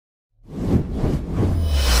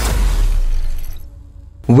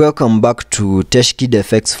Welcome back to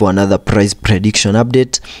TechKidFX for another price prediction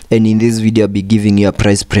update, and in this video I'll be giving you a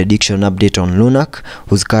price prediction update on lunc,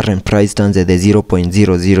 whose current price stands at the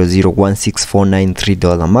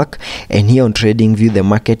 $0.0001649 mark, and here on TradingView the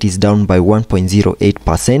market is down by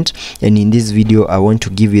 1.08%. and in this video I want to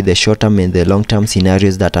give you the short-term and the long-term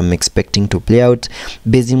scenarios that I'm expecting to play out,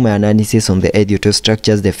 basing my analysis on the Elliot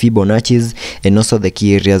structures, the Fibonacci's, and also the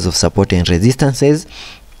key areas of support and resistances.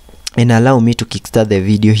 And allow me to kickstart the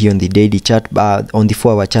video here on the daily chart, on the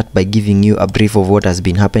 4-hour chart, by giving you a brief of what has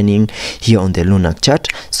been happening here on the lunc chart.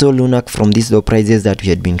 So lunc, from these low prices that we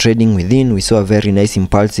had been trading within, we saw a very nice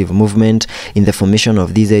impulsive movement in the formation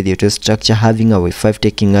of this Elliot structure, having a wave 5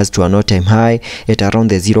 taking us to an all-time high at around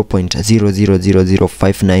the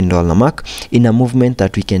 $0.00059 mark, in a movement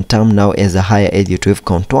that we can term now as a higher Elliot wave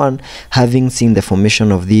count 1, having seen the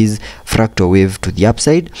formation of this fractal wave to the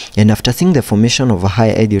upside. And after seeing the formation of a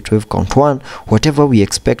higher Elliot wave count 1, whatever we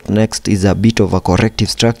expect next is a bit of a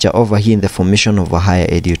corrective structure over here in the formation of a higher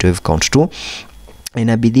Elliot wave count 2.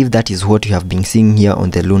 And I believe that is what you have been seeing here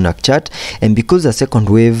on the lunc chart. And because the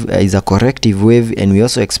second wave is a corrective wave, and we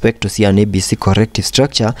also expect to see an ABC corrective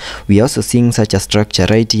structure, we are also seeing such a structure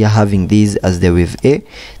right here, having this as the wave A,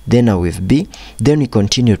 then a wave B, then we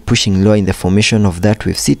continued pushing lower in the formation of that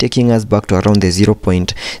wave C, taking us back to around the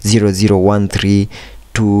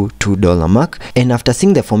 $0.001322 mark. And after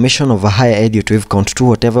seeing the formation of a higher Elliot wave count 2,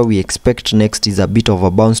 whatever we expect next is a bit of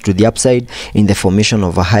a bounce to the upside in the formation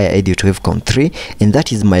of a higher Elliot wave count 3, and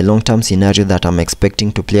that is my long-term scenario that I'm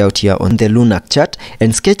expecting to play out here on the lunc chart,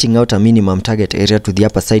 and sketching out a minimum target area to the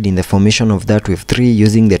upper side in the formation of that wave 3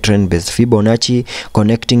 using the trend-based Fibonacci,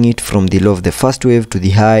 connecting it from the low of the first wave to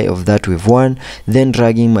the high of that wave 1, then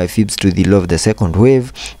dragging my fibs to the low of the second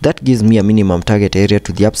wave. That gives me a minimum target area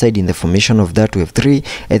to the upside in the formation of that wave 3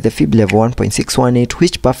 at the fib level 1.618,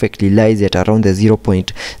 which perfectly lies at around the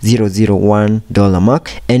 $0.001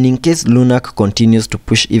 mark. And in case lunc continues to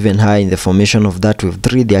push even higher in the formation of that wave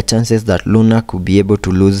 3, there are chances that lunc will be able to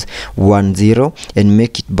lose 1.0 and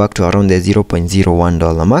make it back to around the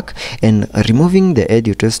 $0.01 mark. And removing the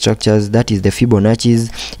Elliot wave structures, that is the Fibonacci's,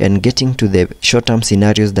 and getting to the short-term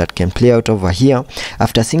scenarios that can play out over here,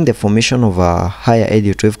 after seeing the formation of a higher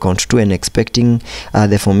Elliot wave count 2 and expecting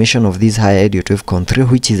the formation of this higher Elliot wave count 3,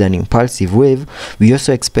 which is an impulsive wave, we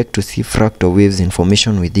also expect to see fractal waves in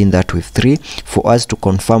formation within that wave 3 for us to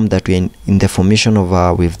confirm that we're in the formation of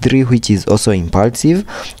a wave 3, which is also impulsive.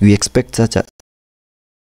 We expect such a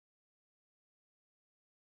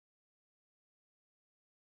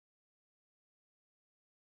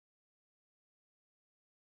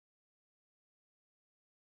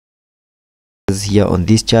here on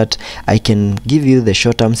this chart. I can give you the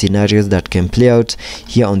short-term scenarios that can play out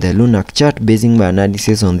here on the lunc chart, basing my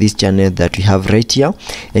analysis on this channel that we have right here.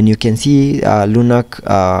 And you can see lunc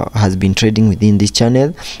has been trading within this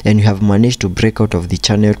channel, and you have managed to break out of the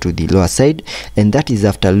channel to the lower side, and that is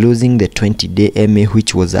after losing the 20-day MA,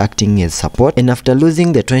 which was acting as support. And after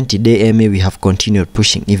losing the 20-day MA, we have continued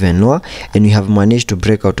pushing even lower, and we have managed to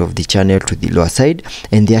break out of the channel to the lower side.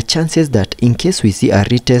 And there are chances that in case we see a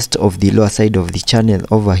retest of the lower side of the channel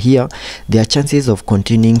over here, there are chances of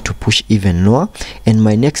continuing to push even lower, and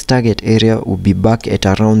my next target area will be back at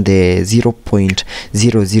around the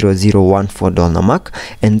 $0.00014 mark,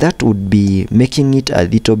 and that would be making it a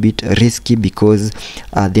little bit risky, because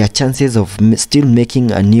there are chances of still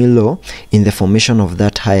making a new low in the formation of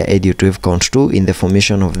that higher Elliot wave count 2 in the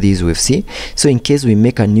formation of this wave C. So in case we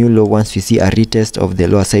make a new low once we see a retest of the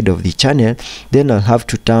lower side of the channel, then I'll have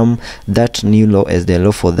to term that new low as the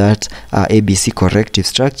low for that ABC corrective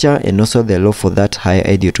structure, and also the low for that higher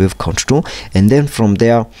Elliot wave count 2, and then from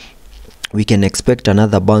there we can expect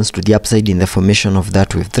another bounce to the upside in the formation of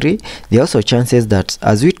that wave 3. There are also chances that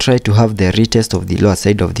as we try to have the retest of the lower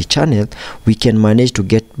side of the channel, we can manage to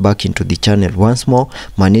get back into the channel once more,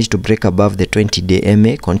 manage to break above the 20-day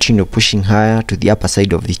MA, continue pushing higher to the upper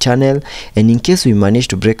side of the channel. And in case we manage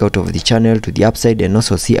to break out of the channel to the upside and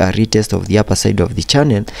also see a retest of the upper side of the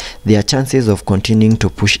channel, there are chances of continuing to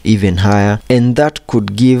push even higher, and that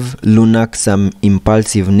could give lunc some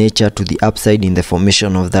impulsive nature to the upside in the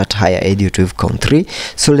formation of that higher Elliot wave count 3.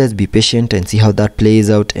 So let's be patient and see how that plays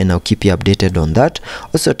out, and I'll keep you updated on that.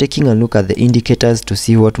 Also taking a look at the indicators to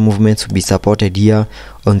see what movements will be supported here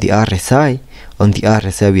on the RSI. On the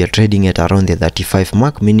RSI, we are trading at around the 35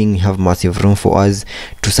 mark, meaning we have massive room for us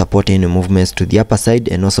to support any movements to the upper side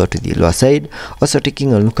and also to the lower side. Also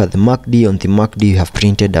taking a look at the MACD, on the MACD we have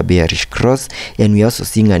printed a bearish cross, and we're also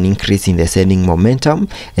seeing an increase in the selling momentum,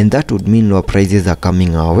 and that would mean lower prices are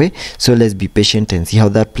coming our way. So let's be patient and see how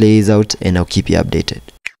that plays out, and I'll keep you updated.